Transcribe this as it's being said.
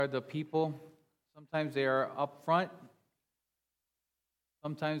are the people. Sometimes they are up front,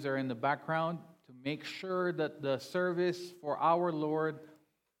 sometimes they're in the background to make sure that the service for our Lord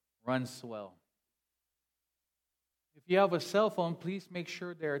runs well. If you have a cell phone, please make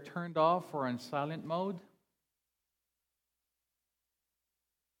sure they're turned off or in silent mode.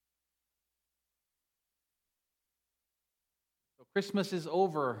 So Christmas is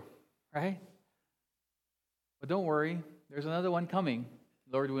over, right? But don't worry, there's another one coming,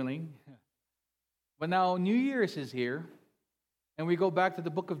 Lord willing. But now New Year's is here, and we go back to the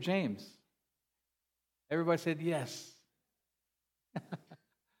book of James. Everybody said yes.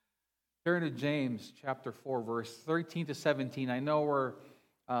 Turn to James chapter 4, verse 13 to 17. I know we're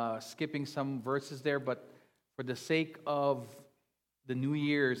skipping some verses there, but for the sake of the New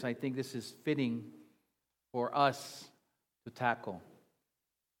Year's, I think this is fitting for us to tackle.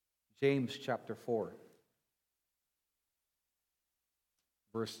 James chapter 4,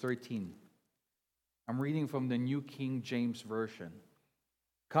 verse 13. I'm reading from the New King James Version.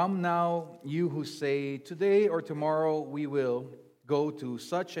 Come now, you who say, today or tomorrow we will go to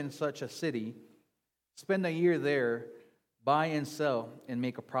such and such a city, spend a year there, buy and sell, and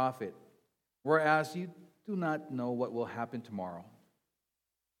make a profit, whereas you do not know what will happen tomorrow.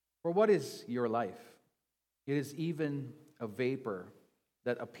 For what is your life? It is even a vapor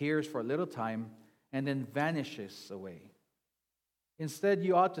that appears for a little time and then vanishes away. Instead,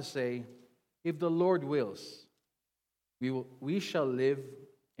 you ought to say, if the Lord wills, we shall live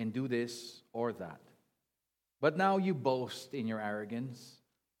and do this or that. But now you boast in your arrogance.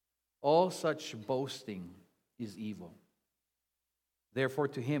 All such boasting is evil. Therefore,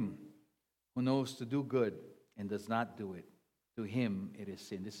 to him who knows to do good and does not do it, to him it is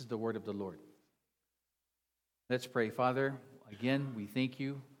sin. This is the word of the Lord. Let's pray. Father, again, we thank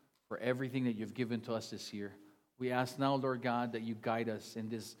you for everything that you've given to us this year. We ask now, Lord God, that you guide us in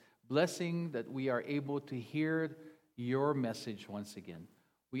this blessing that we are able to hear your message once again.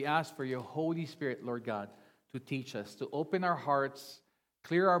 We ask for your Holy Spirit, Lord God, to teach us, to open our hearts,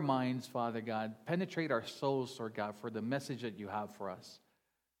 clear our minds, Father God, penetrate our souls, Lord God, for the message that you have for us.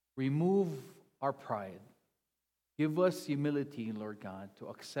 Remove our pride. Give us humility, Lord God, to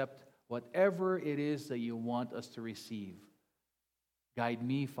accept whatever it is that you want us to receive. Guide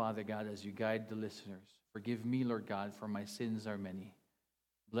me, Father God, as you guide the listeners. Forgive me, Lord God, for my sins are many.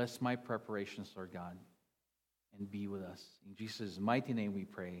 Bless my preparations, Lord God, and be with us. In Jesus' mighty name we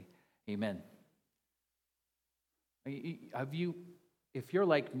pray. Amen. If you're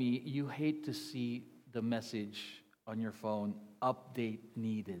like me, you hate to see the message on your phone, update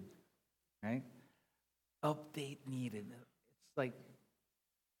needed, right? Update needed. It's like,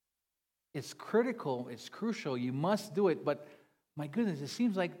 it's critical, it's crucial, you must do it, but my goodness, it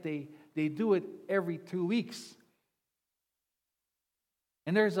seems like they do it every 2 weeks.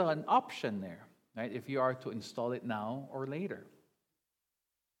 And there's an option there, right? If you are to install it now or later.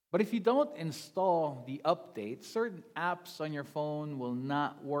 But if you don't install the update, certain apps on your phone will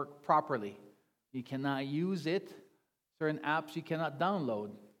not work properly. You cannot use it. Certain apps you cannot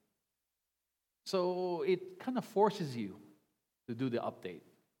download. So it kind of forces you to do the update.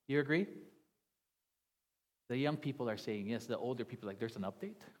 Do you agree? The young people are saying yes. The older people are like, there's an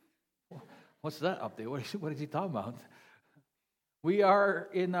update? What's that update? What is he talking about? We are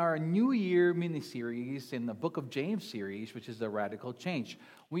in our New Year mini-series in the Book of James series, which is the Radical Change.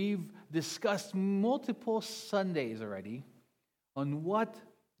 We've discussed multiple Sundays already on what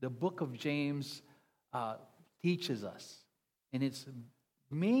the Book of James teaches us. And it's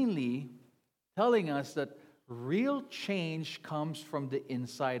mainly telling us that real change comes from the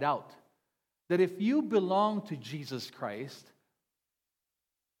inside out. That if you belong to Jesus Christ,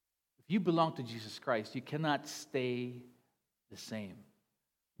 you cannot stay the same.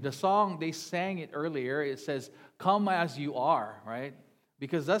 The song, they sang it earlier, it says, come as you are, right?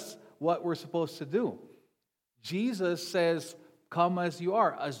 Because that's what we're supposed to do. Jesus says, come as you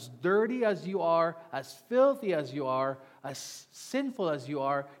are, as dirty as you are, as filthy as you are, as sinful as you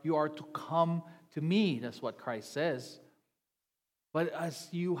are to come to me. That's what Christ says. But as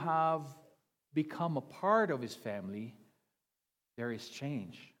you have become a part of his family, there is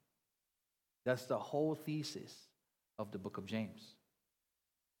change. That's the whole thesis of the book of James.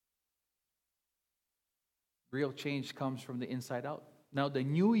 Real change comes from the inside out. Now, the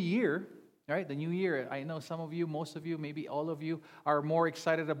new year, right? The new year, I know some of you, most of you, maybe all of you are more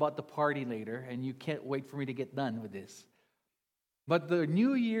excited about the party later, and you can't wait for me to get done with this. But the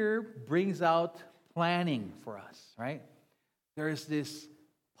new year brings out planning for us, right? There is this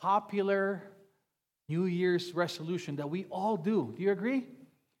popular New Year's resolution that we all do. Do you agree?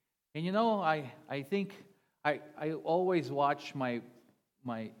 And you know, I think I always watch my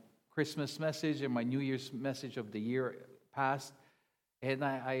my Christmas message and my New Year's message of the year past. And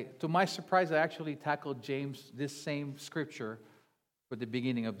I to my surprise, I actually tackled James, this same scripture, for the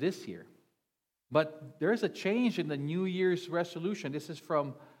beginning of this year. But there's a change in the New Year's resolution. This is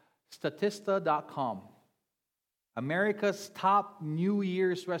from Statista.com. America's top New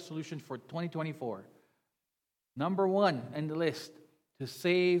Year's resolution for 2024. Number 1 in the list, to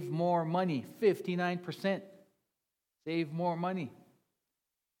save more money, 59%. Save more money.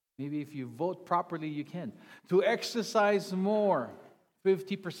 Maybe if you vote properly, you can. To exercise more,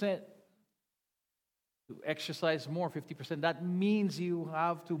 50%. To exercise more, 50%. That means you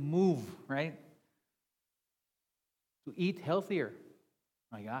have to move, right? To eat healthier.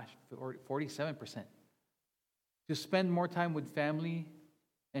 My gosh, 47%. To spend more time with family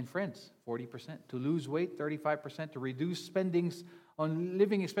and friends, 40%. To lose weight, 35%. To reduce spendings on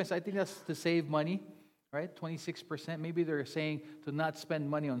living expenses, I think that's to save money, right? 26%. Maybe they're saying to not spend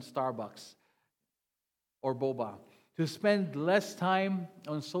money on Starbucks or boba. To spend less time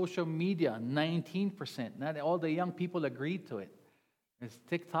on social media, 19%. Not all the young people agreed to it. It's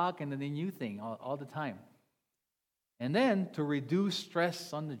TikTok and the new thing all the time. And then to reduce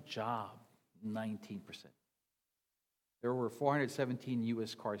stress on the job, 19%. There were 417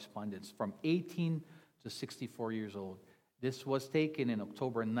 U.S. correspondents from 18 to 64 years old. This was taken in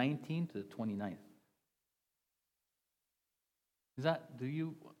October 19 to the 29th.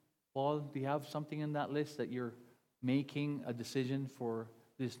 Paul, do you have something in that list that you're making a decision for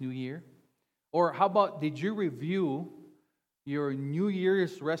this new year? Or how about, did you review your New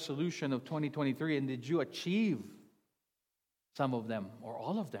Year's resolution of 2023 and did you achieve some of them or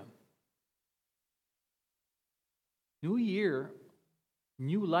all of them? New year,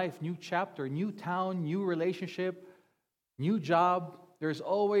 new life, new chapter, new town, new relationship, new job. There's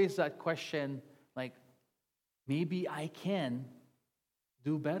always that question like, maybe I can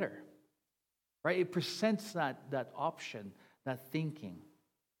do better. Right? It presents that option, that thinking.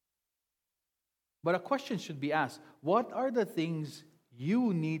 But a question should be asked, what are the things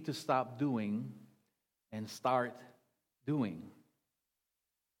you need to stop doing and start doing?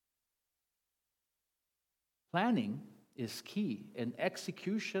 Planning is key, and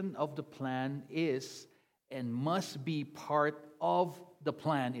execution of the plan is and must be part of the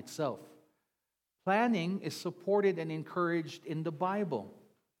plan itself. Planning is supported and encouraged in the Bible.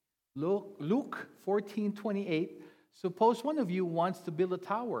 Luke 14:28, suppose one of you wants to build a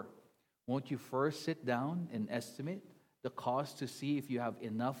tower. Won't you first sit down and estimate the cost to see if you have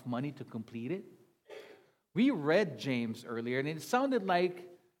enough money to complete it? We read James earlier, and it sounded like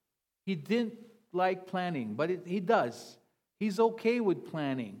he didn't like planning, but he does. He's okay with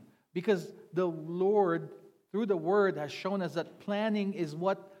planning because the Lord, through the Word, has shown us that planning is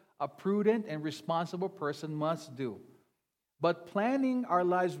what a prudent and responsible person must do. But planning our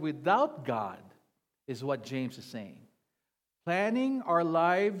lives without God is what James is saying. Planning our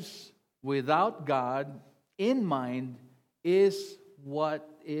lives without God in mind is what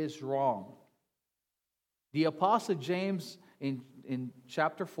is wrong. The Apostle James in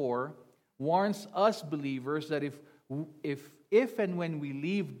chapter 4 warns us believers that if and when we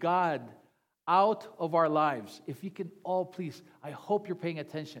leave God out of our lives, if you can all please, I hope you're paying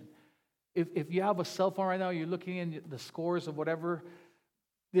attention. If you have a cell phone right now, you're looking in the scores of whatever,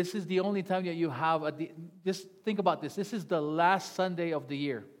 this is the only time that you have, just think about this. This is the last Sunday of the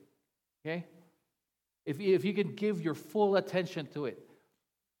year, okay? If you can give your full attention to it.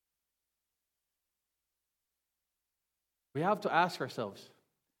 We have to ask ourselves,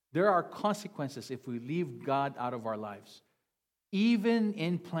 there are consequences if we leave God out of our lives, even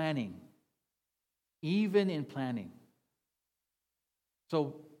in planning. Even in planning.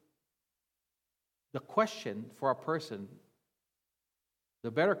 So, the question for a person,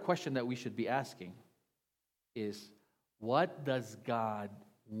 the better question that we should be asking is, what does God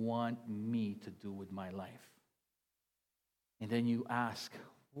want me to do with my life? And then you ask,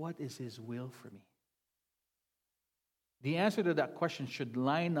 what is His will for me? The answer to that question should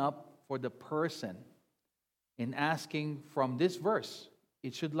line up for the person in asking from this verse.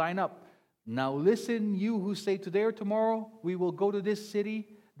 It should line up. Now listen, you who say today or tomorrow, we will go to this city,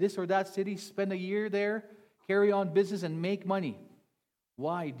 this or that city, spend a year there, carry on business and make money.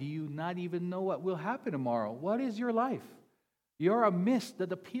 Why? Do you not even know what will happen tomorrow? What is your life? You're a mist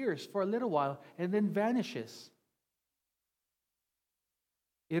that appears for a little while and then vanishes.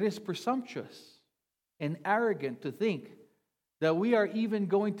 It is presumptuous and arrogant to think that we are even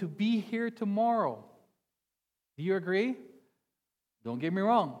going to be here tomorrow. Do you agree? Don't get me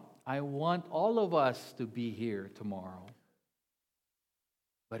wrong. I want all of us to be here tomorrow.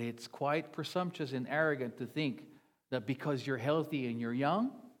 But it's quite presumptuous and arrogant to think that because you're healthy and you're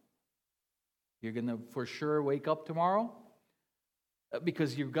young, you're going to for sure wake up tomorrow.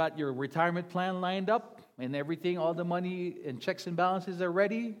 Because you've got your retirement plan lined up and everything, all the money and checks and balances are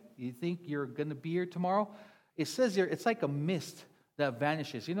ready. You think you're going to be here tomorrow. It says here, it's like a mist that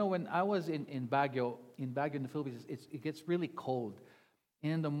vanishes. You know, when I was in Baguio in the Philippines, it gets really cold.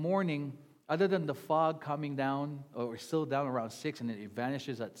 And in the morning, other than the fog coming down, or still down around 6, and then it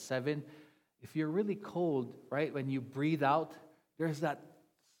vanishes at 7, if you're really cold, right, when you breathe out, there's that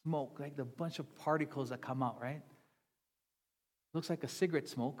smoke, like the bunch of particles that come out, right? Looks like a cigarette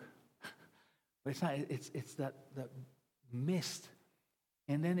smoke, but it's not. It's that mist,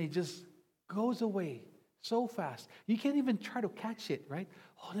 and then it just goes away so fast. You can't even try to catch it, right?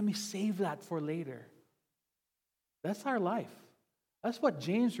 Oh, let me save that for later. That's our life. That's what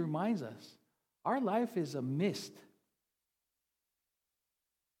James reminds us. Our life is a mist.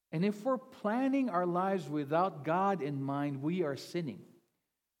 And if we're planning our lives without God in mind, we are sinning.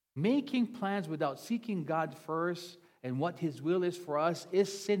 Making plans without seeking God first and what His will is for us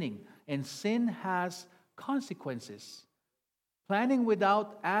is sinning. And sin has consequences. Planning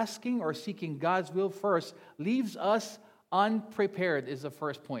without asking or seeking God's will first leaves us unprepared, is the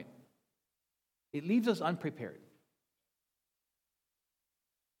first point. It leaves us unprepared.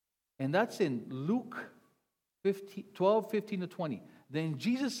 And that's in Luke 12:15-20. Then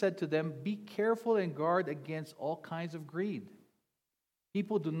Jesus said to them, "Be careful and guard against all kinds of greed.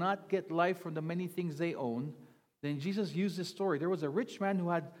 People do not get life from the many things they own." Then Jesus used this story. There was a rich man who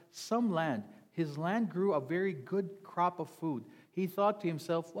had some land. His land grew a very good crop of food. He thought to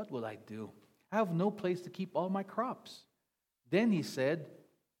himself, "What will I do? I have no place to keep all my crops." Then he said,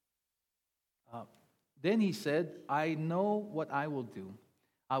 "I know what I will do.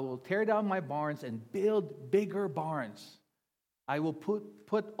 I will tear down my barns and build bigger barns. I will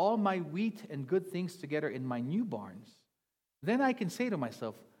put all my wheat and good things together in my new barns. Then I can say to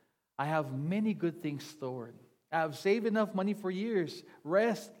myself, I have many good things stored. I have saved enough money for years.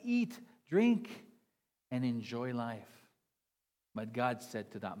 Rest, eat, drink, and enjoy life." But God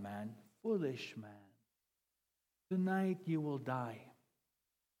said to that man, "Foolish man, tonight you will die.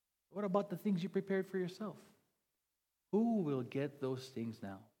 What about the things you prepared for yourself? Who will get those things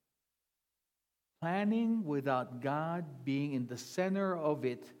now?" Planning without God being in the center of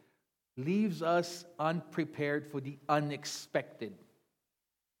it leaves us unprepared for the unexpected.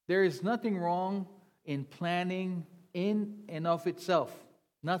 There is nothing wrong in planning in and of itself.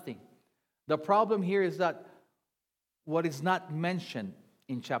 Nothing. The problem here is that what is not mentioned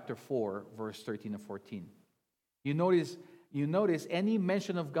in chapter 4, verse 13 and 14. You notice any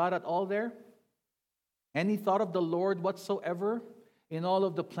mention of God at all there? Any thought of the Lord whatsoever in all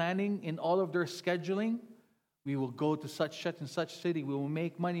of the planning, in all of their scheduling? We will go to such and such city. We will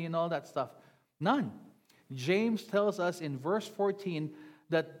make money and all that stuff. None. James tells us in verse 14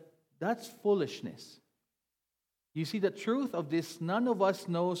 that that's foolishness. You see, the truth of this, none of us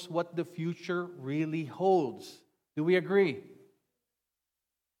knows what the future really holds. Do we agree?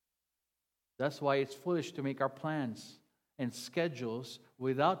 That's why it's foolish to make our plans and schedules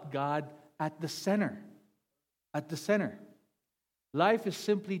without God at the center. At the center. Life is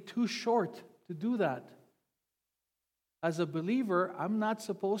simply too short to do that. As a believer, I'm not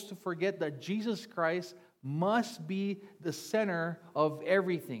supposed to forget that Jesus Christ must be the center of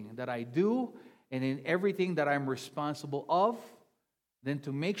everything that I do and in everything that I'm responsible of. Then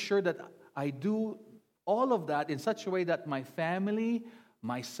to make sure that I do all of that in such a way that my family,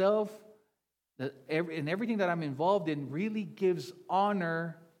 myself, and everything that I'm involved in really gives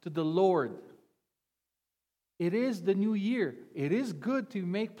honor to the Lord. It is the new year. It is good to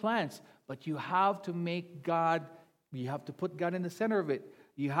make plans, but you have to make God, you have to put God in the center of it.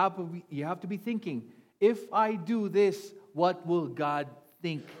 You have to be thinking, if I do this, what will God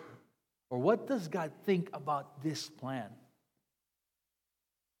think? Or what does God think about this plan?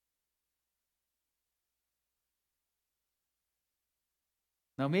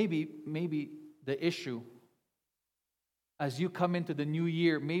 Now maybe the issue, as you come into the new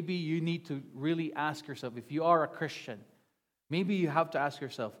year, maybe you need to really ask yourself, if you are a Christian, maybe you have to ask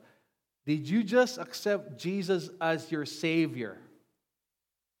yourself, did you just accept Jesus as your Savior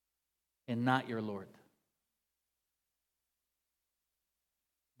and not your Lord?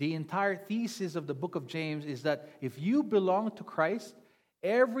 The entire thesis of the book of James is that if you belong to Christ,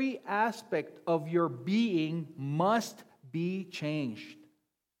 every aspect of your being must be changed.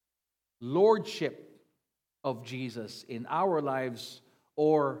 Lordship of Jesus in our lives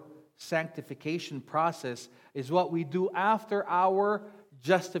or sanctification process is what we do after our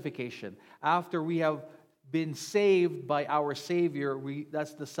justification. After we have been saved by our Savior,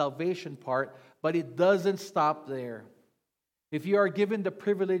 that's the salvation part. But it doesn't stop there. If you are given the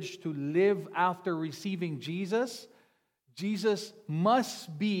privilege to live after receiving Jesus, Jesus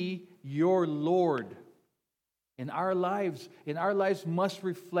must be your Lord. And our lives must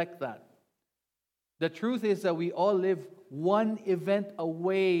reflect that. The truth is that we all live one event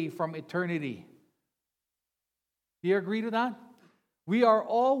away from eternity. Do you agree to that? We are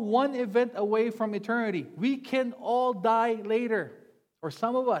all one event away from eternity. We can all die later, or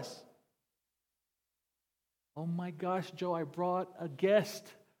some of us. Oh my gosh, Joe, I brought a guest.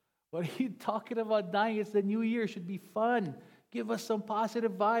 What are you talking about dying? It's the new year. It should be fun. Give us some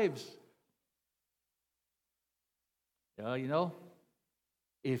positive vibes.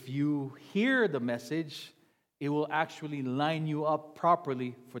 If you hear the message, it will actually line you up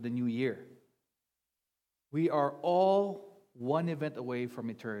properly for the new year. We are all one event away from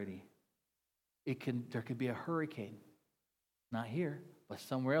eternity. There could be a hurricane. Not here, but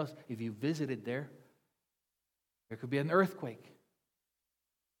somewhere else. If you visited there could be an earthquake,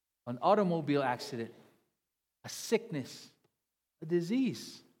 an automobile accident, a sickness, a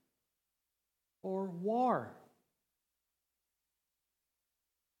disease, or war.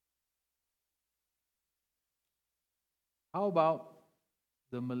 How about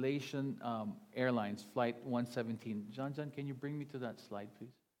the Malaysian Airlines Flight 117? John, can you bring me to that slide,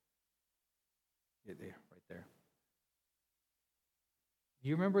 please? Yeah, there, right there. Do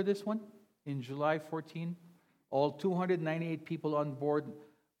you remember this one? In July 14, all 298 people on board,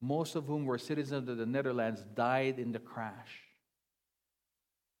 most of whom were citizens of the Netherlands, died in the crash.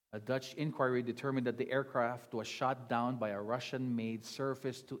 A Dutch inquiry determined that the aircraft was shot down by a Russian-made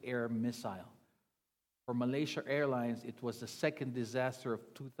surface-to-air missile. For Malaysia Airlines, it was the second disaster of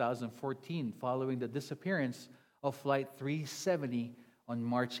 2014, following the disappearance of Flight 370 on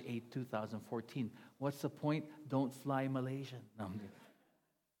March 8, 2014. What's the point? Don't fly Malaysian. No,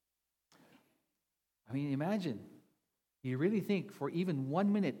 I mean, imagine. You really think for even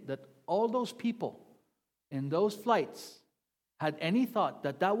 1 minute that all those people in those flights had any thought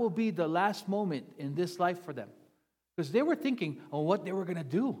that that will be the last moment in this life for them? Because they were thinking on what they were going to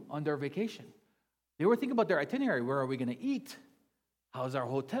do on their vacation. They were thinking about their itinerary. Where are we going to eat? How's our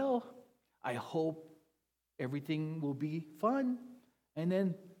hotel? I hope everything will be fun. And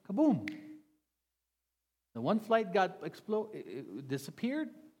then, kaboom. The one flight disappeared.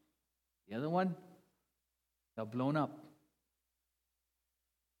 The other one got blown up.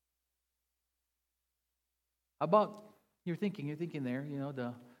 How about, you're thinking there,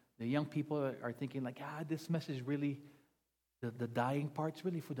 the young people are thinking like, this message really, the dying part's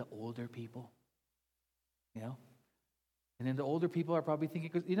really for the older people. And then the older people are probably thinking,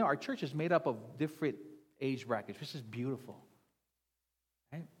 because, our church is made up of different age brackets, which is beautiful.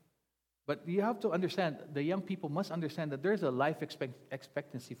 Right? But you have to understand, the young people must understand that there's a life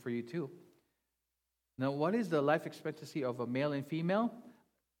expectancy for you too. Now, what is the life expectancy of a male and female?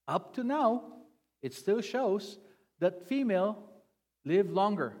 Up to now, it still shows that female live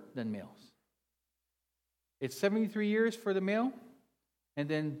longer than males. It's 73 years for the male, and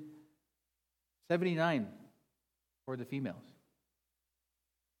then 79 for the females.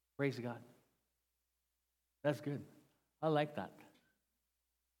 Praise God. That's good. I like that.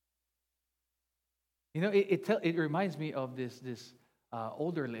 It reminds me of this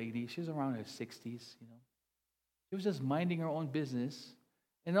older lady. She was around her 60s. She was just minding her own business,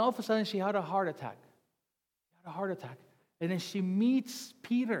 and all of a sudden she had a heart attack. And then she meets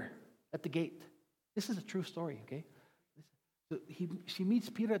Peter at the gate. This is a true story, okay? So she meets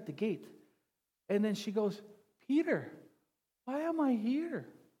Peter at the gate. And then she goes, Peter, why am I here?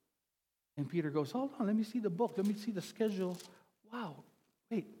 And Peter goes, hold on, let me see the book. Let me see the schedule. Wow,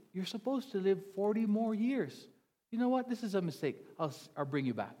 wait, you're supposed to live 40 more years. You know what? This is a mistake. I'll bring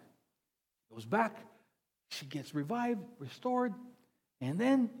you back. Goes back. She gets revived, restored. And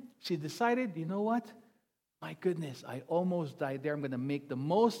then she decided, you know what? My goodness, I almost died there. I'm going to make the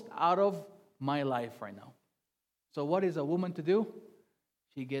most out of my life right now. So what is a woman to do?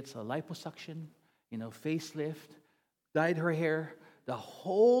 She gets a liposuction, facelift, dyed her hair, the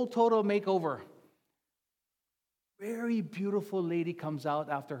whole total makeover. Very beautiful lady comes out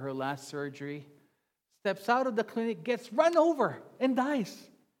after her last surgery, steps out of the clinic, gets run over, and dies.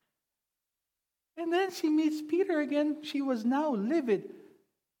 And then she meets Peter again. She was now livid.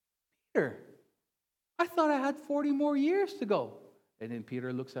 Peter, I thought I had 40 more years to go. And then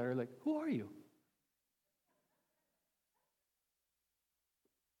Peter looks at her like, who are you?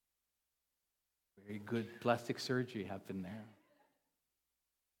 Very good plastic surgery happened there.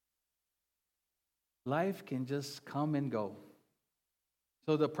 Life can just come and go.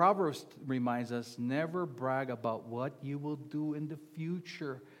 So the Proverbs reminds us, never brag about what you will do in the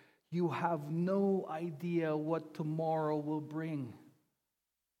future. You have no idea what tomorrow will bring.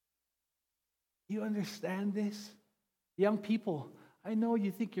 You understand this? Young people, I know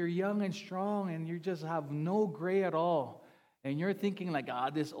you think you're young and strong and you just have no gray at all. And you're thinking like,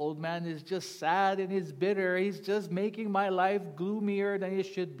 this old man is just sad and he's bitter. He's just making my life gloomier than it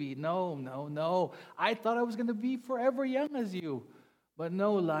should be. No. I thought I was going to be forever young as you. But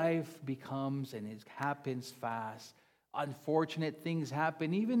no, life becomes and it happens fast. Unfortunate things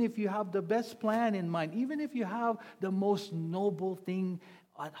happen. Even if you have the best plan in mind, even if you have the most noble thing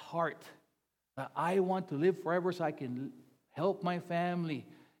at heart, that I want to live forever so I can help my family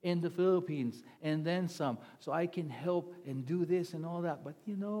in the Philippines and then some, so I can help and do this and all that. But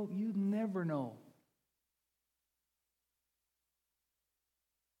you never know.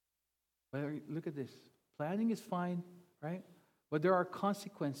 But look at this. Planning is fine, right? But there are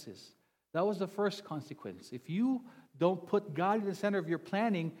consequences. That was the first consequence. If you don't put God in the center of your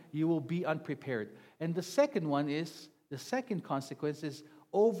planning, you will be unprepared. And the second consequence is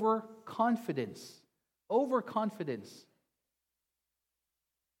overconfidence. Overconfidence.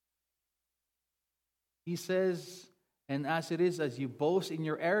 He says, and as it is, as you boast in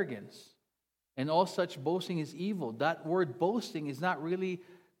your arrogance, and all such boasting is evil. That word boasting is not really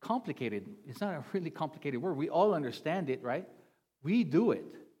complicated. It's not a really complicated word. We all understand it, right? We do it.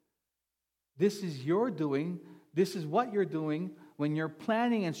 This is your doing. This is what you're doing when you're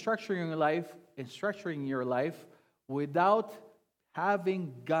planning and structuring your life without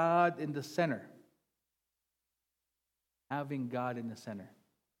having God in the center. Having God in the center.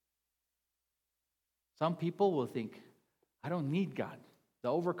 Some people will think, I don't need God. The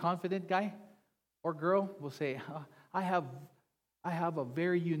overconfident guy or girl will say, I have a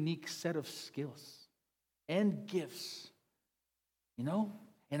very unique set of skills and gifts,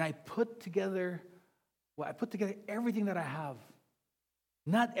 and I put together everything that I have.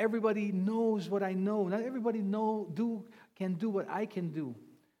 Not everybody knows what I know. Not everybody can do what I can do.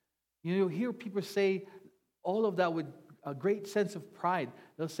 You hear people say all of that with a great sense of pride.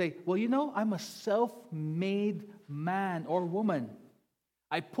 They'll say, well, I'm a self-made man or woman.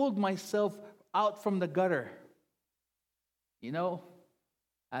 I pulled myself out from the gutter.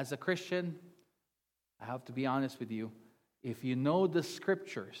 As a Christian, I have to be honest with you. If you know the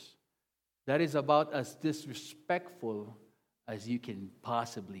scriptures, that is about as disrespectful as you can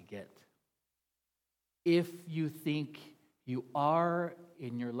possibly get. If you think you are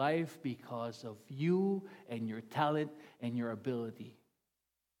in your life because of you and your talent and your ability.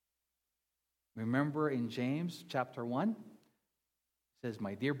 Remember in James chapter 1, it says,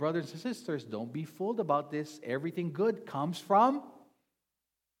 my dear brothers and sisters, don't be fooled about this. Everything good comes from,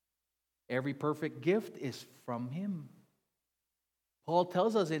 every perfect gift is from Him. Paul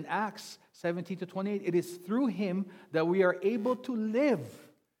tells us in Acts 17-28, it is through Him that we are able to live,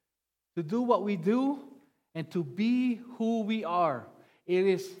 to do what we do, and to be who we are. It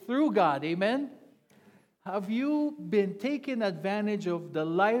is through God. Amen? Have you been taking advantage of the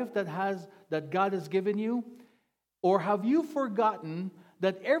life that God has given you? Or have you forgotten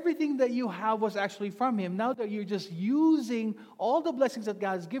that everything that you have was actually from Him? Now that you're just using all the blessings that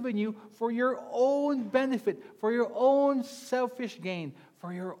God has given you for your own benefit, for your own selfish gain,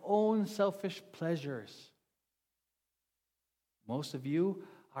 for your own selfish pleasures. Most of you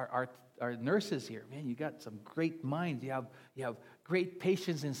are nurses here. Man, you got some great minds. You have great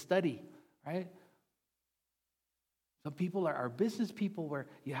patience in study, right? Some people are business people where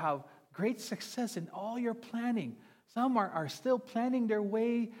you have great success in all your planning. Some are still planning their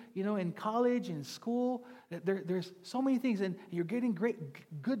way, in college, in school. There's so many things, and you're getting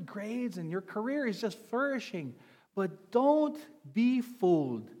good grades, and your career is just flourishing. But don't be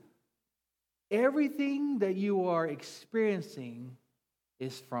fooled. Everything that you are experiencing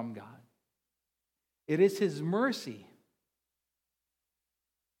is from God. It is His mercy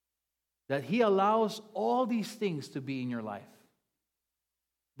that He allows all these things to be in your life.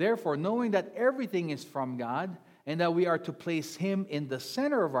 Therefore, knowing that everything is from God and that we are to place Him in the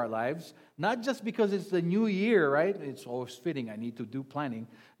center of our lives, not just because it's the new year, right? It's always fitting, I need to do planning.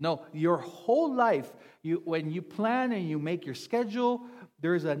 No, your whole life, when you plan and you make your schedule,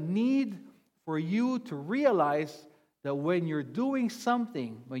 there's a need for you to realize that when you're doing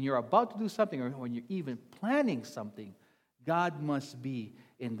something, when you're about to do something, or when you're even planning something, God must be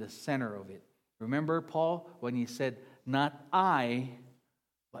in the center of it. Remember Paul when he said, not I,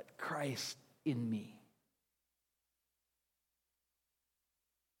 but Christ in me.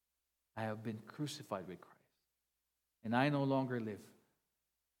 I have been crucified with Christ. And I no longer live,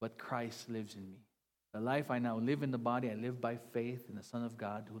 but Christ lives in me. The life I now live in the body, I live by faith in the Son of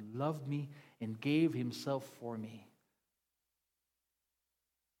God who loved me and gave Himself for me.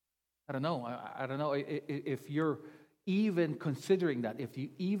 I don't know. I don't know if you're even considering that, if you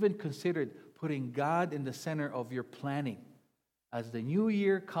even considered putting God in the center of your planning. As the new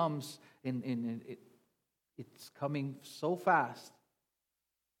year comes, it's coming so fast,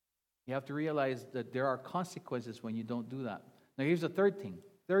 you have to realize that there are consequences when you don't do that. Now here's the third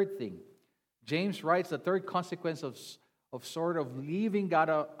thing. James writes the third consequence of sort of leaving God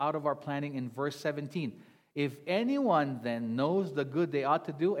out of our planning in verse 17. If anyone then knows the good they ought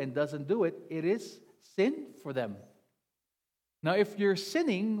to do and doesn't do it, it is sin for them. Now, if you're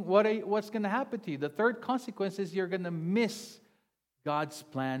sinning, what's going to happen to you? The third consequence is you're going to miss God's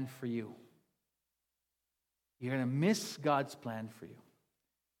plan for you. You're going to miss God's plan for you.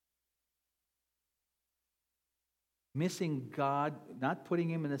 Missing God, not putting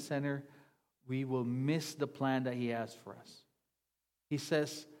Him in the center, we will miss the plan that He has for us. He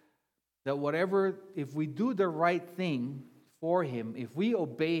says that if we do the right thing for Him, if we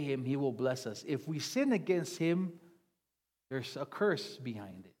obey Him, He will bless us. If we sin against Him, there's a curse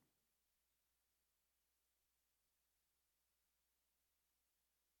behind it.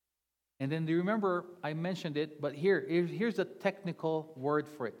 And then do you remember, I mentioned it, but here's a technical word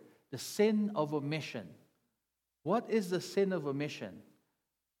for it. The sin of omission. What is the sin of omission?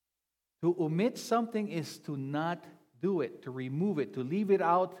 To omit something is to not do it, to remove it, to leave it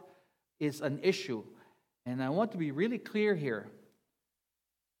out is an issue. And I want to be really clear here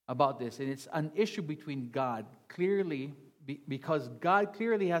about this. And it's an issue between God, clearly, because God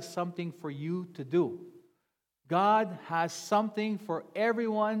clearly has something for you to do. God has something for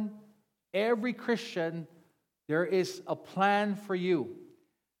everyone, every Christian. There is a plan for you.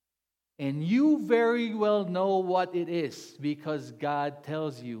 And you very well know what it is because God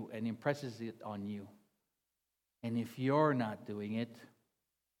tells you and impresses it on you. And if you're not doing it,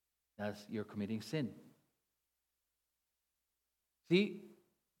 you're committing sin. See,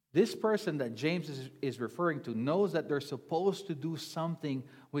 this person that James is referring to knows that they're supposed to do something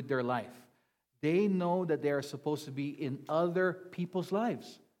with their life. They know that they are supposed to be in other people's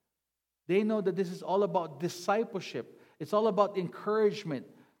lives. They know that this is all about discipleship. It's all about encouragement.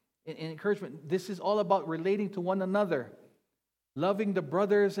 Encouragement. This is all about relating to one another, loving the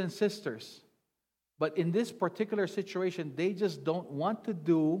brothers and sisters. But in this particular situation, they just don't want to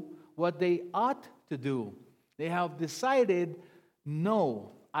do what they ought to do. They have decided,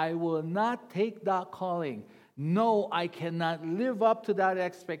 no, I will not take that calling. No, I cannot live up to that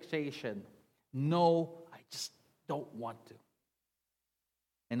expectation. No, I just don't want to.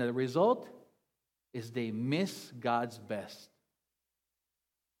 And the result is they miss God's best.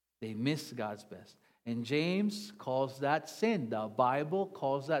 They miss God's best. And James calls that sin. The Bible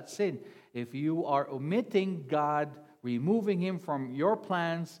calls that sin. If you are omitting God, removing Him from your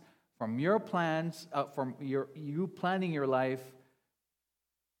plans, from you planning your life,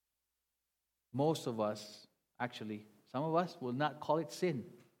 most of us, actually, some of us will not call it sin.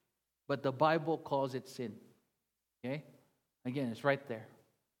 But the Bible calls it sin. Okay? Again, it's right there.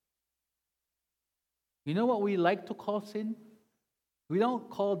 You know what we like to call sin? We don't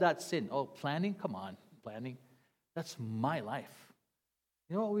call that sin. Oh, planning? Come on, planning. That's my life.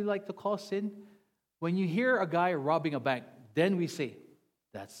 You know what we like to call sin? When you hear a guy robbing a bank, then we say,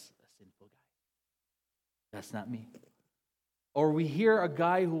 that's a sinful guy. That's not me. Or we hear a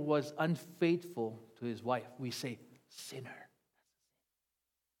guy who was unfaithful to his wife. We say, sinner.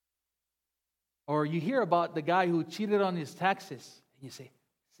 Or you hear about the guy who cheated on his taxes, and you say,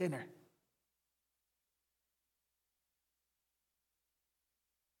 sinner.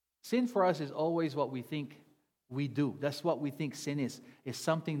 Sin for us is always what we think we do. That's what we think sin is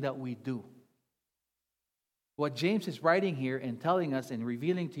something that we do. What James is writing here and telling us and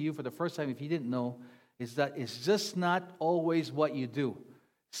revealing to you for the first time, if you didn't know, is that it's just not always what you do.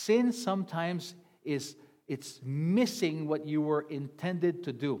 Sin sometimes it's missing what you were intended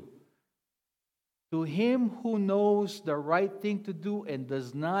to do. To him who knows the right thing to do and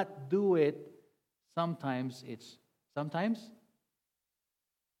does not do it, sometimes.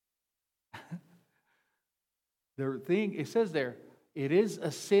 The thing, it says there, it is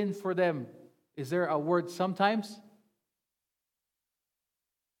a sin for them. Is there a word sometimes?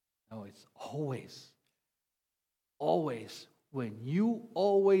 No, it's always. Always. When you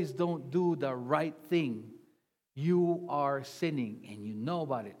always don't do the right thing, you are sinning and you know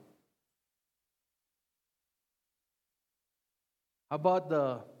about it. How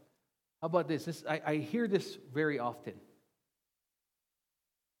about this? I hear this very often.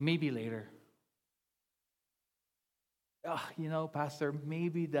 Maybe later. Pastor,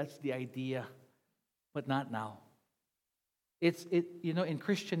 maybe that's the idea, but not now. In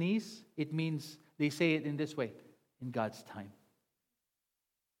Christianese, it means, they say it in this way, in God's time.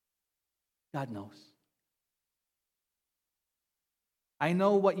 God knows. I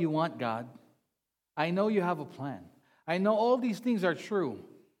know what you want, God. I know you have a plan. I know all these things are true.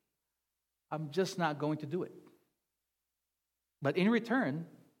 I'm just not going to do it. But in return,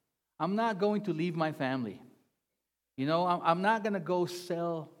 I'm not going to leave my family. I'm not going to go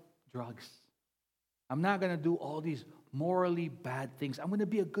sell drugs. I'm not going to do all these morally bad things. I'm going to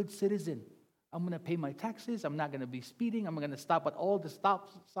be a good citizen. I'm going to pay my taxes. I'm not going to be speeding. I'm going to stop at all the stop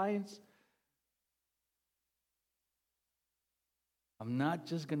signs. I'm not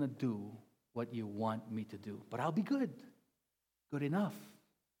just going to do what you want me to do, but I'll be good enough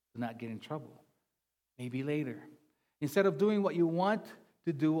to not get in trouble. Maybe later. Instead of doing what you want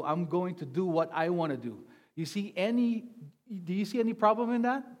to do, I'm going to do what I want to do. Do you see any problem in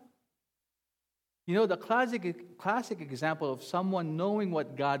that? The classic example of someone knowing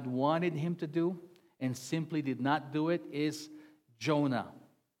what God wanted him to do and simply did not do it is Jonah.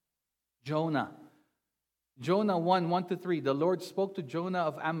 Jonah 1:1-3. The Lord spoke to Jonah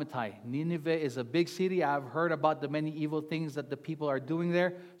of Amittai. Nineveh is a big city. I've heard about the many evil things that the people are doing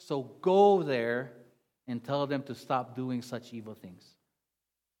there. So go there and tell them to stop doing such evil things.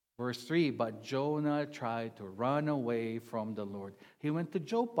 Verse 3, but Jonah tried to run away from the Lord. He went to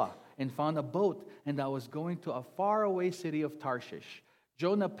Joppa and found a boat, and that was going to a faraway city of Tarshish.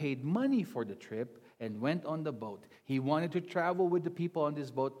 Jonah paid money for the trip and went on the boat. He wanted to travel with the people on this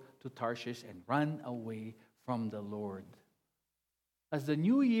boat to Tarshish and run away from the Lord. As the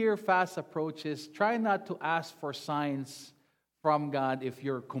new year fast approaches, try not to ask for signs from God if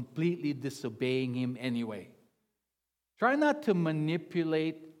you're completely disobeying Him anyway. Try not to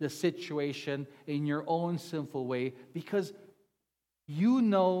manipulate the situation in your own sinful way because you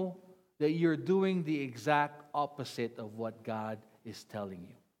know that you're doing the exact opposite of what God is telling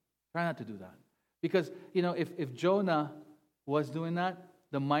you. Try not to do that. Because, if Jonah was doing that,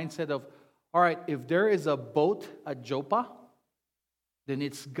 the mindset of, all right, if there is a boat at Joppa, then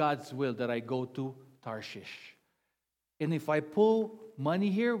it's God's will that I go to Tarshish. And if I pull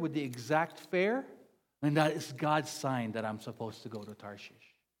money here with the exact fare, then that is God's sign that I'm supposed to go to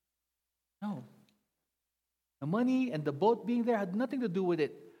Tarshish. No. The money and the boat being there had nothing to do with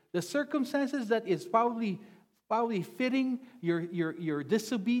it. The circumstances that is probably fitting your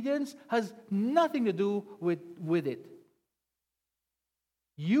disobedience has nothing to do with it.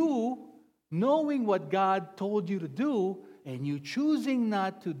 You knowing what God told you to do and you choosing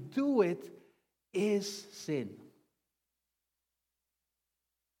not to do it is sin.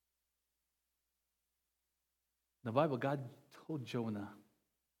 The Bible, God told Jonah,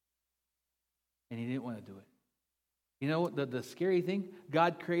 and he didn't want to do it. You know the scary thing?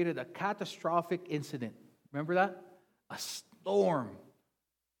 God created a catastrophic incident. Remember that? A storm.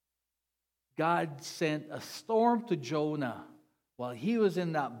 God sent a storm to Jonah while he was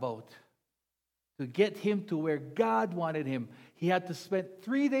in that boat to get him to where God wanted him. He had to spend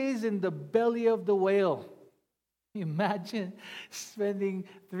 3 days in the belly of the whale. Imagine spending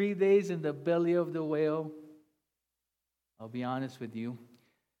 3 days in the belly of the whale. I'll be honest with you.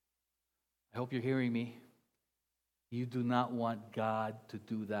 I hope you're hearing me. You do not want God to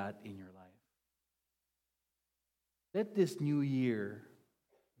do that in your life. Let this new year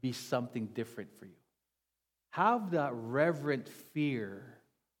be something different for you. Have that reverent fear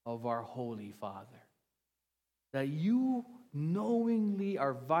of our Holy Father. That you knowingly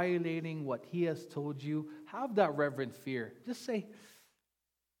are violating what He has told you. Have that reverent fear. Just say,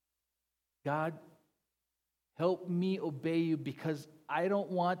 God, help me obey you because I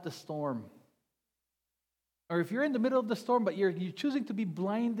don't want the storm. Or if you're in the middle of the storm, but you're choosing to be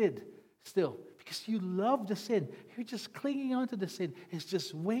blinded still because you love the sin. You're just clinging on to the sin. It's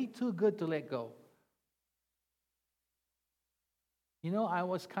just way too good to let go. I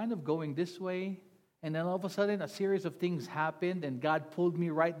was kind of going this way, and then all of a sudden a series of things happened, and God pulled me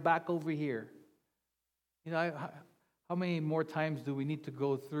right back over here. How many more times do we need to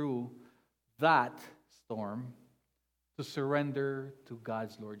go through that storm to surrender to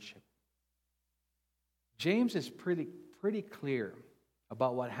God's lordship? James is pretty clear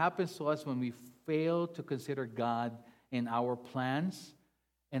about what happens to us when we fail to consider God in our plans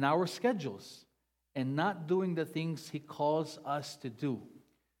and our schedules and not doing the things He calls us to do.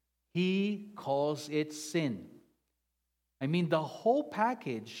 He calls it sin. The whole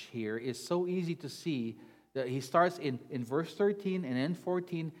package here is so easy to see that he starts in verse 13 and then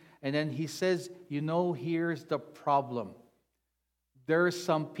 14, and then he says, here's the problem. There are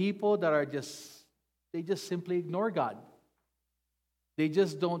some people that they just simply ignore God. They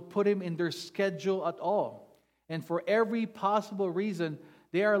just don't put Him in their schedule at all. And for every possible reason,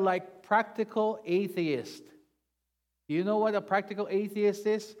 they are like practical atheists. You know what a practical atheist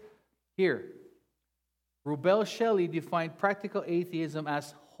is? Here, Rubel Shelley defined practical atheism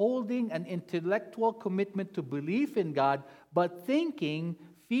as holding an intellectual commitment to belief in God, but thinking,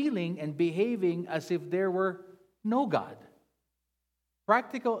 feeling, and behaving as if there were no God.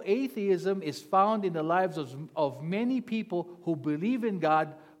 Practical atheism is found in the lives of many people who believe in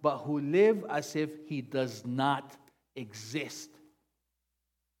God, but who live as if He does not exist.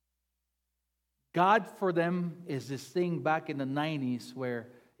 God for them is this thing back in the 90s where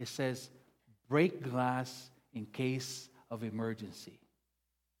it says, break glass in case of emergency.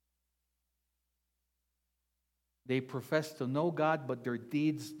 They profess to know God, but their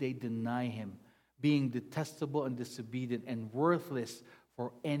deeds, they deny Him, being detestable and disobedient and worthless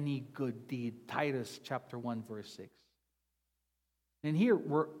for any good deed. Titus chapter 1, verse 6. And here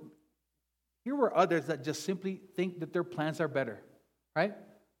were others that just simply think that their plans are better, right?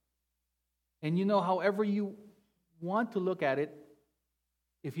 And however you want to look at it,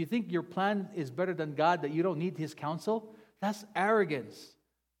 if you think your plan is better than God, that you don't need His counsel, that's arrogance.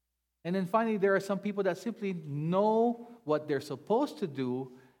 And then finally, there are some people that simply know what they're supposed to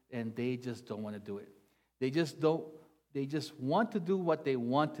do, and they just don't want to do it. They just want to do what they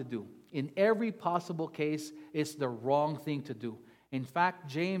want to do. In every possible case, it's the wrong thing to do. In fact,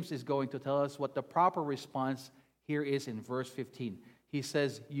 James is going to tell us what the proper response here is in verse 15. He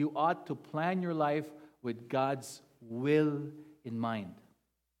says, you ought to plan your life with God's will in mind,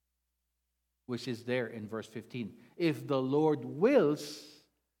 which is there in verse 15. If the Lord wills,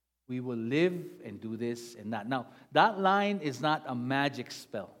 we will live and do this and that. Now, that line is not a magic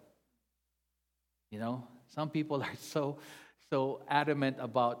spell. Some people are so adamant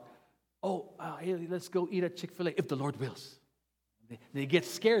about, hey, let's go eat at Chick-fil-A if the Lord wills. They get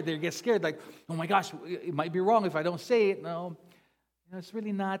scared. They get scared like, oh my gosh, it might be wrong if I don't say it. No, it's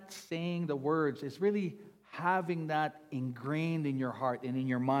really not saying the words. It's really having that ingrained in your heart and in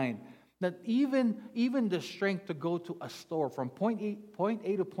your mind. That even the strength to go to a store from point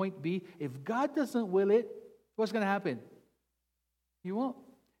A to point B, if God doesn't will it, what's going to happen? You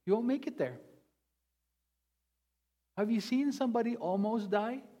won't make it there. Have you seen somebody almost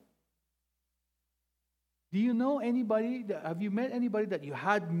die? Do you know anybody, have you met anybody that you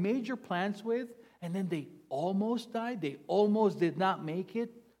had major plans with and then they almost died? They almost did not make it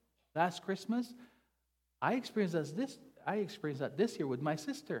last Christmas? I experienced that this year with my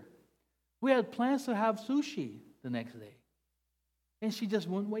sister. We had plans to have sushi the next day, and she just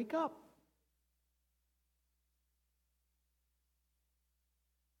wouldn't wake up.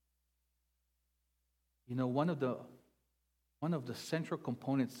 One of the central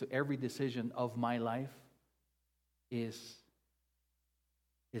components to every decision of my life is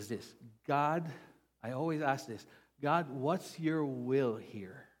this. God, I always ask this, God, what's your will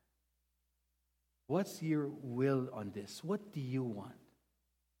here? What's your will on this? What do you want?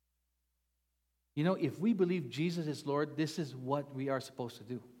 If we believe Jesus is Lord, this is what we are supposed to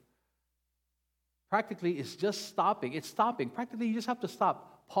do. Practically, it's just stopping. It's stopping. Practically, you just have to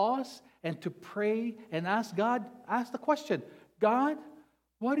stop. Pause and to pray and ask the question, God,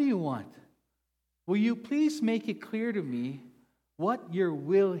 what do you want? Will you please make it clear to me what your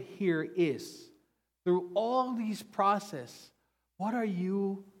will here is? Through all these process, what are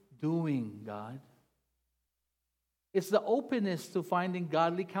you doing, God? It's the openness to finding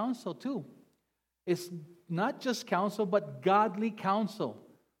godly counsel too. It's not just counsel, but godly counsel.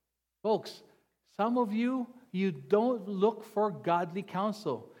 Folks, some of you don't look for godly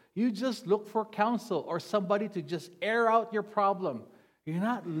counsel. You just look for counsel or somebody to just air out your problem. You're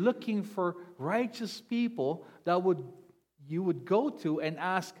not looking for righteous people that you would go to and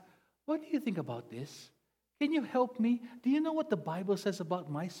ask, what do you think about this? Can you help me? Do you know what the Bible says about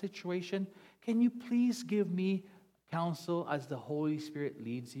my situation? Can you please give me counsel as the Holy Spirit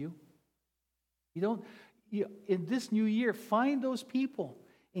leads you? In this new year, find those people.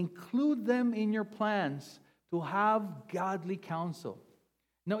 Include them in your plans to have godly counsel.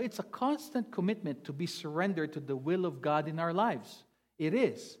 Now, it's a constant commitment to be surrendered to the will of God in our lives. It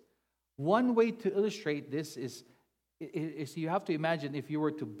is. One way to illustrate this is you have to imagine if you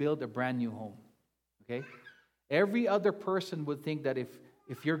were to build a brand new home. Okay? Every other person would think that if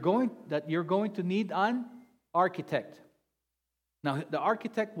you're going to need an architect. Now, the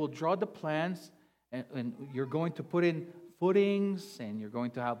architect will draw the plans, and you're going to put in footings, and you're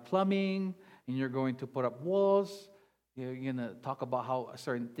going to have plumbing, and you're going to put up walls. You're going to talk about how a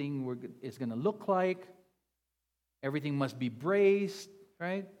certain thing is going to look like. Everything must be braced,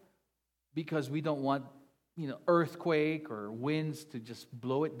 right? Because we don't want, earthquake or winds to just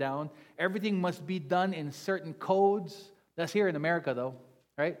blow it down. Everything must be done in certain codes. That's here in America, though,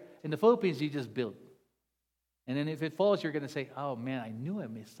 right? In the Philippines, you just build. And then if it falls, you're going to say, oh, man, I knew I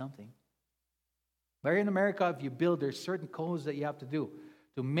missed something. But in America, if you build, there's certain codes that you have to do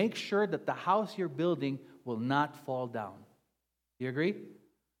to make sure that the house you're building will not fall down. Do you agree?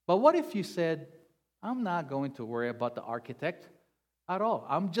 But what if you said, I'm not going to worry about the architect at all.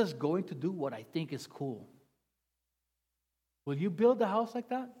 I'm just going to do what I think is cool. Will you build a house like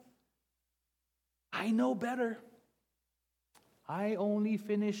that? I know better. I only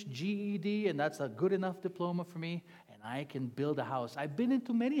finished GED, and that's a good enough diploma for me, and I can build a house. I've been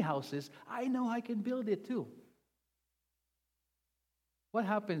into many houses. I know I can build it too. What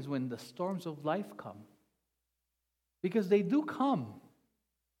happens when the storms of life come? Because they do come.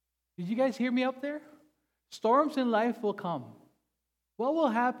 Did you guys hear me up there? Storms in life will come. What will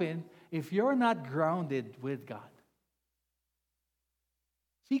happen if you're not grounded with God?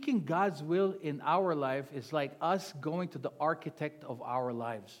 Seeking God's will in our life is like us going to the architect of our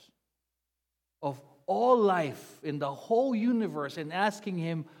lives, of all life in the whole universe, and asking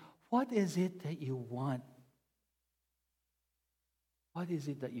Him, what is it that you want? What is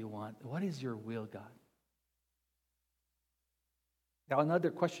it that you want? What is your will, God? Now,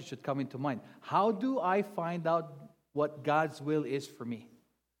 another question should come into mind. How do I find out what God's will is for me?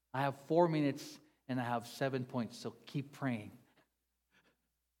 I have 4 minutes and I have 7 points, so keep praying.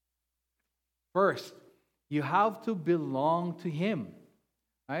 First, you have to belong to Him,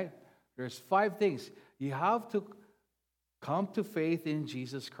 right? There's 5 things. You have to come to faith in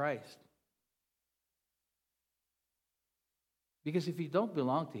Jesus Christ. Because if you don't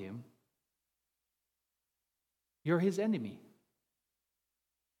belong to Him, you're His enemy.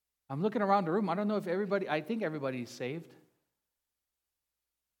 I'm looking around the room. I don't know if I think everybody is saved.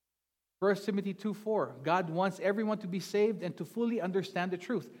 1 Timothy 2:4, God wants everyone to be saved and to fully understand the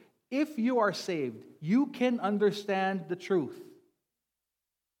truth. If you are saved, you can understand the truth.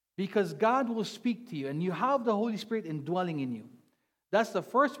 Because God will speak to you, and you have the Holy Spirit indwelling in you. That's the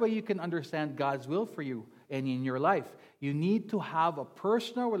first way you can understand God's will for you and in your life. You need to have a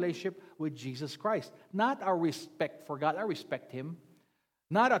personal relationship with Jesus Christ. Not a respect for God. I respect Him.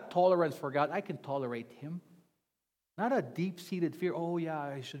 Not a tolerance for God. I can tolerate Him. Not a deep-seated fear. Oh, yeah,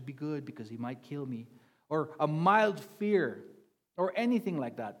 I should be good because He might kill me. Or a mild fear or anything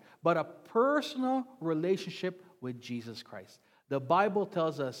like that. But a personal relationship with Jesus Christ. The Bible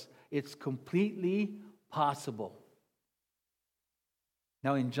tells us it's completely possible.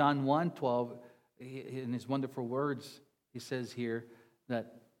 Now in John 1:12, in His wonderful words, He says here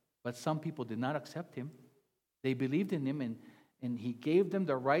that, but some people did not accept Him. They believed in Him, and He gave them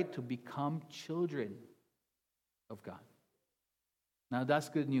the right to become children of God. Now that's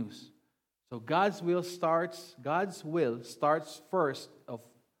good news. So God's will starts first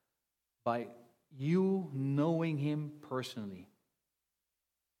by you knowing Him personally.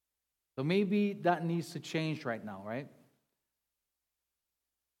 So maybe that needs to change right now, right?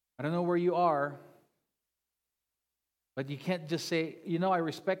 I don't know where you are, but you can't just say, I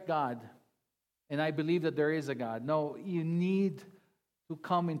respect God, and I believe that there is a God. No, you need to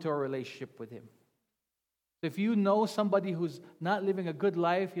come into a relationship with Him. If you know somebody who's not living a good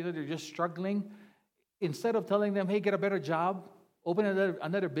life, they're just struggling, instead of telling them, hey, get a better job, open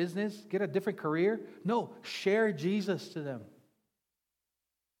another business, get a different career, no, share Jesus to them.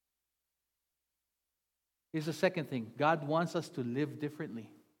 Here's the second thing. God wants us to live differently.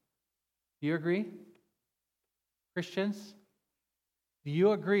 Do you agree? Christians, do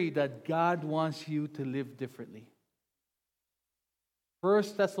you agree that God wants you to live differently?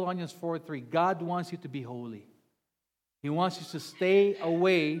 1 Thessalonians 4:3, God wants you to be holy. He wants you to stay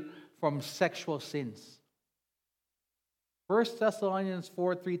away from sexual sins. 1 Thessalonians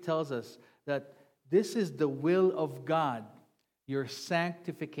 4:3 tells us that this is the will of God, your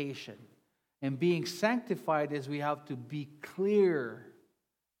sanctification. And being sanctified is we have to be clear,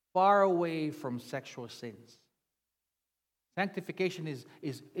 far away from sexual sins. Sanctification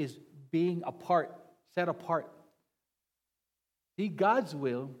is being apart, set apart. See, God's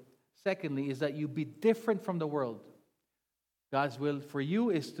will, secondly, is that you be different from the world. God's will for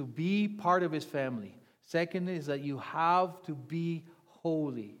you is to be part of His family. Secondly is that you have to be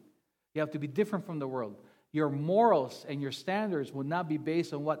holy. You have to be different from the world. Your morals and your standards will not be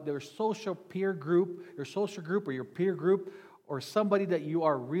based on what their social group or your peer group or somebody that you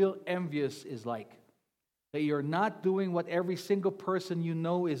are real envious is like. That you're not doing what every single person you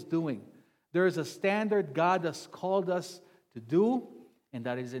know is doing. There is a standard God has called us to do, and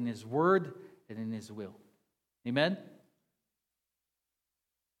that is in His Word and in His will. Amen?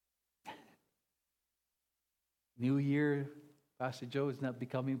 New Year, Pastor Joe is not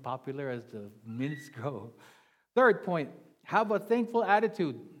becoming popular as the minutes go. Third point, have a thankful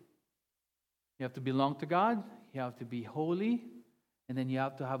attitude. You have to belong to God. You have to be holy. And then you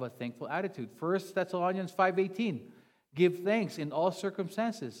have to have a thankful attitude. 1 Thessalonians 5:18. Give thanks in all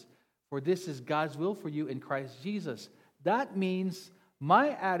circumstances, for this is God's will for you in Christ Jesus. That means my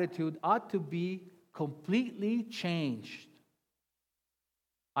attitude ought to be completely changed.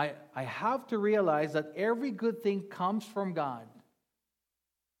 I have to realize that every good thing comes from God.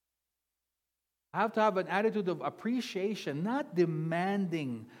 I have to have an attitude of appreciation, not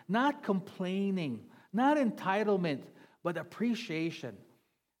demanding, not complaining, not entitlement, but appreciation.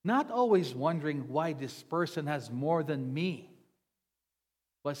 Not always wondering why this person has more than me,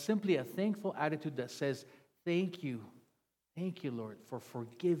 but simply a thankful attitude that says, thank you, Lord, for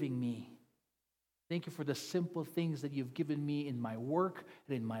forgiving me. Thank you for the simple things that you've given me in my work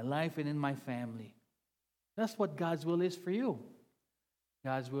and in my life and in my family. That's what God's will is for you.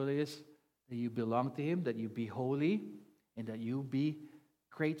 God's will is that you belong to Him, that you be holy, and that you be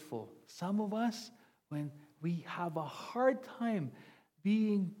grateful. Some of us, when we have a hard time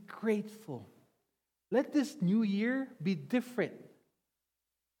being grateful, let this new year be different.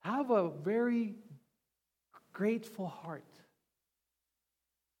 Have a very grateful heart.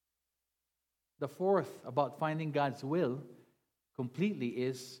 The fourth about finding God's will completely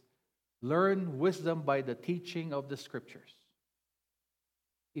is learn wisdom by the teaching of the Scriptures.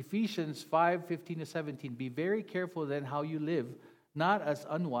 Ephesians 5:15-17. Be very careful then how you live, not as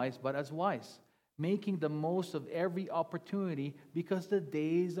unwise, but as wise, making the most of every opportunity, because the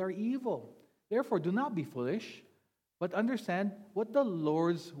days are evil. Therefore, do not be foolish, but understand what the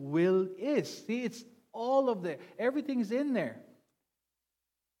Lord's will is. See, it's all of everything's in there.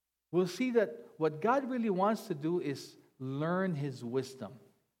 We'll see that what God really wants to do is learn His wisdom.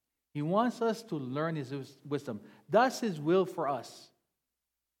 He wants us to learn His wisdom. That's His will for us.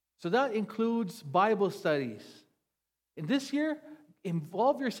 So that includes Bible studies. And this year,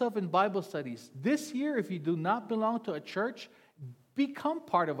 involve yourself in Bible studies. This year, if you do not belong to a church, become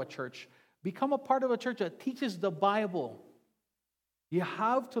part of a church. Become a part of a church that teaches the Bible. You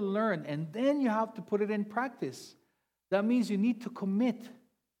have to learn, and then you have to put it in practice. That means you need to commit.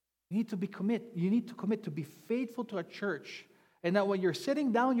 You need to be commit. You need to commit to be faithful to a church, and that when you're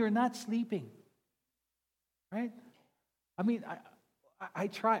sitting down, you're not sleeping. Right? I mean, I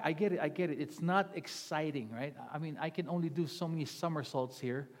try. I get it. It's not exciting, right? I mean, I can only do so many somersaults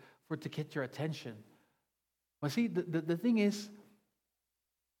here to get your attention. But see, the thing is,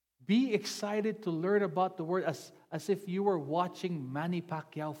 be excited to learn about the Word as if you were watching Manny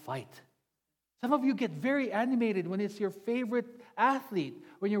Pacquiao fight. Some of you get very animated when it's your favorite athlete,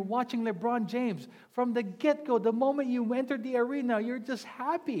 when you're watching LeBron James. From the get-go, the moment you enter the arena, you're just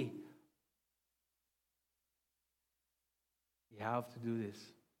happy. You have to do this.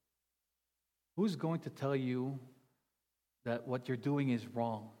 Who's going to tell you that what you're doing is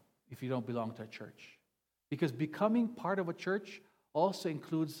wrong if you don't belong to a church? Because becoming part of a church also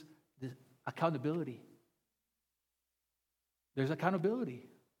includes the accountability. There's accountability.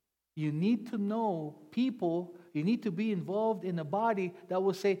 You need to know people, you need to be involved in a body that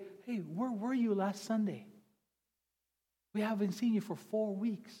will say, hey, where were you last Sunday? We haven't seen you for 4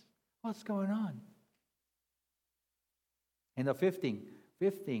 weeks. What's going on? And the fifth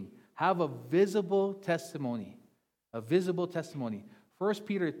thing, have a visible testimony. A visible testimony. 1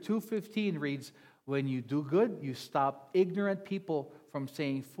 Peter 2:15 reads, when you do good, you stop ignorant people from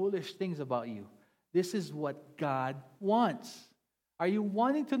saying foolish things about you. This is what God wants. Are you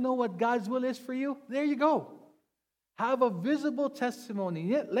wanting to know what God's will is for you? There you go. Have a visible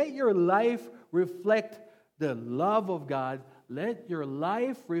testimony. Let your life reflect the love of God. Let your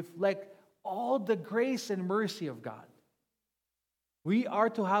life reflect all the grace and mercy of God. We are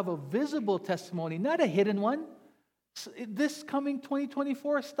to have a visible testimony, not a hidden one. This coming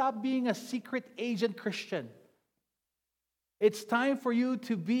 2024, stop being a secret agent Christian. It's time for you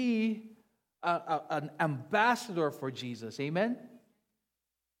to be an ambassador for Jesus. Amen?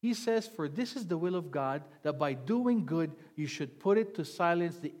 He says, for this is the will of God, that by doing good, you should put it to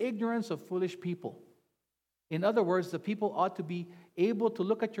silence the ignorance of foolish people. In other words, the people ought to be able to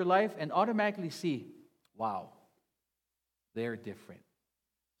look at your life and automatically see, wow, they're different.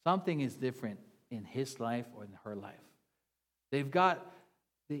 Something is different in his life or in her life. They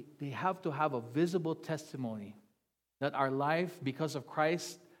have to have a visible testimony that our life, because of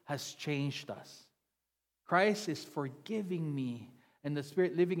Christ, has changed us. Christ is forgiving me, and the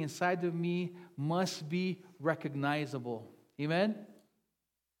Spirit living inside of me must be recognizable. Amen?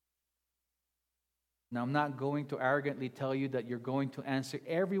 Now, I'm not going to arrogantly tell you that you're going to answer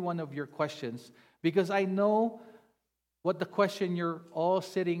every one of your questions, because I know what the question you're all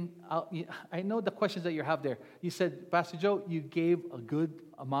sitting out. I know the questions that you have there. You said, Pastor Joe, you gave a good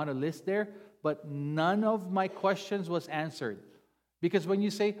amount of list there, but none of my questions was answered. Because when you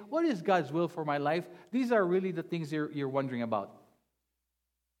say, what is God's will for my life? These are really the things you're wondering about.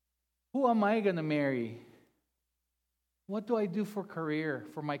 Who am I going to marry? What do I do for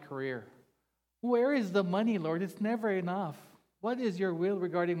my career? Where is the money, Lord? It's never enough. What is your will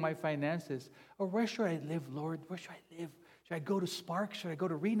regarding my finances? Or where should I live, Lord? Where should I live? Should I go to Sparks? Should I go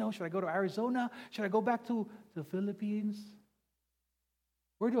to Reno? Should I go to Arizona? Should I go back to the Philippines?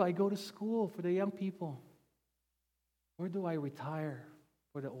 Where do I go to school for the young people? Where do I retire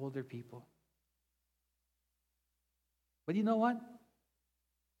for the older people? But you know what?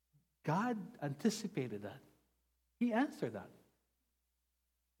 God anticipated that. He answered that.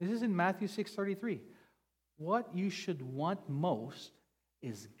 This is in Matthew 6:33. What you should want most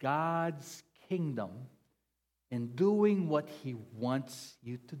is God's kingdom and doing what He wants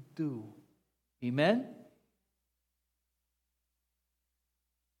you to do. Amen?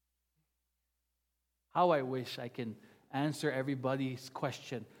 How I wish I can answer everybody's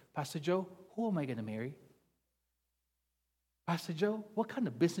question. Pastor Joe, who am I going to marry? Pastor Joe, what kind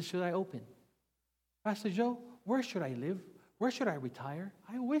of business should I open? Pastor Joe, where should I live? Where should I retire?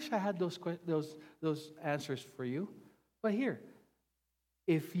 I wish I had those answers for you. But here,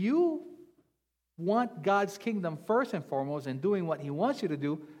 if you want God's kingdom first and foremost and doing what He wants you to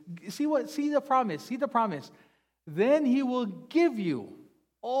do, see the promise. Then He will give you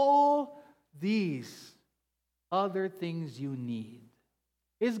all these other things you need.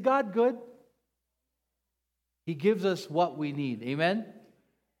 Is God good? He gives us what we need. Amen?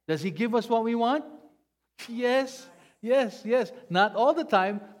 Does He give us what we want? Yes. Not all the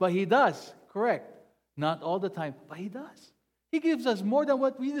time, but He does. Correct. Not all the time, but He does. He gives us more than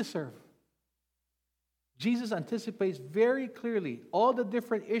what we deserve. Jesus anticipates very clearly all the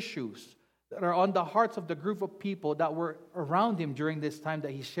different issues that are on the hearts of the group of people that were around Him during this time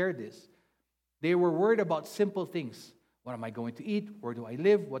that He shared this. They were worried about simple things. What am I going to eat? Where do I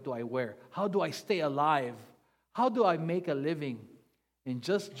live? What do I wear? How do I stay alive? How do I make a living? And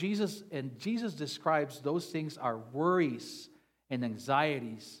Jesus describes those things are worries and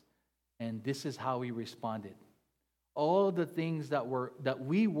anxieties. And this is how He responded. All the things that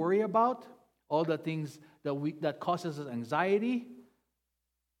we worry about, all the things that causes us anxiety,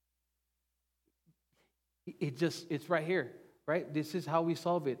 it's right here, right? This is how we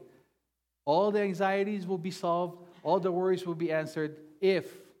solve it. All the anxieties will be solved, all the worries will be answered if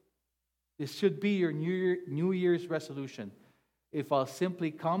this should be your New Year's resolution. If I'll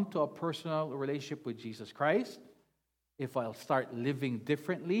simply come to a personal relationship with Jesus Christ, if I'll start living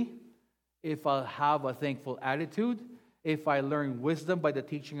differently, if I'll have a thankful attitude, if I learn wisdom by the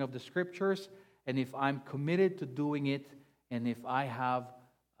teaching of the Scriptures, and if I'm committed to doing it, and if I have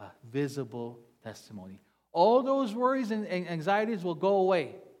a visible testimony. All those worries and anxieties will go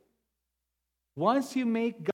away. Once you make